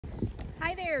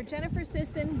Hi there, Jennifer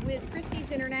Sisson with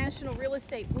Christie's International Real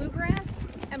Estate Bluegrass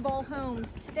and Ball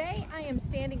Homes. Today I am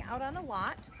standing out on a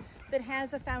lot that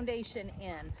has a foundation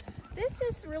in. This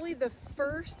is really the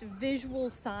first visual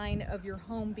sign of your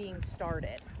home being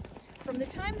started. From the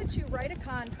time that you write a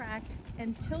contract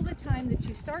until the time that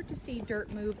you start to see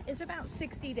dirt move is about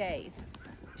 60 days.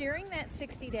 During that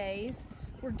 60 days,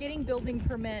 we're getting building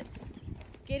permits,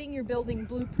 getting your building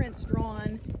blueprints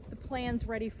drawn, the plans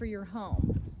ready for your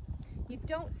home. You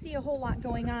don't see a whole lot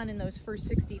going on in those first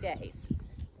 60 days.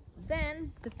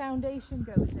 Then the foundation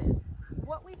goes in.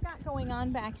 What we've got going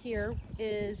on back here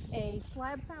is a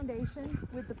slab foundation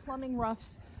with the plumbing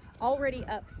roughs already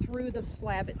up through the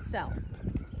slab itself.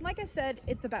 Like I said,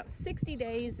 it's about 60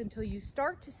 days until you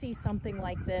start to see something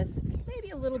like this, maybe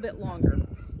a little bit longer.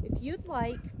 If you'd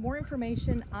like more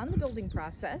information on the building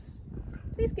process,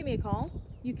 please give me a call.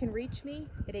 You can reach me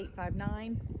at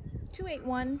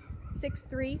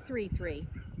 859-281-6333.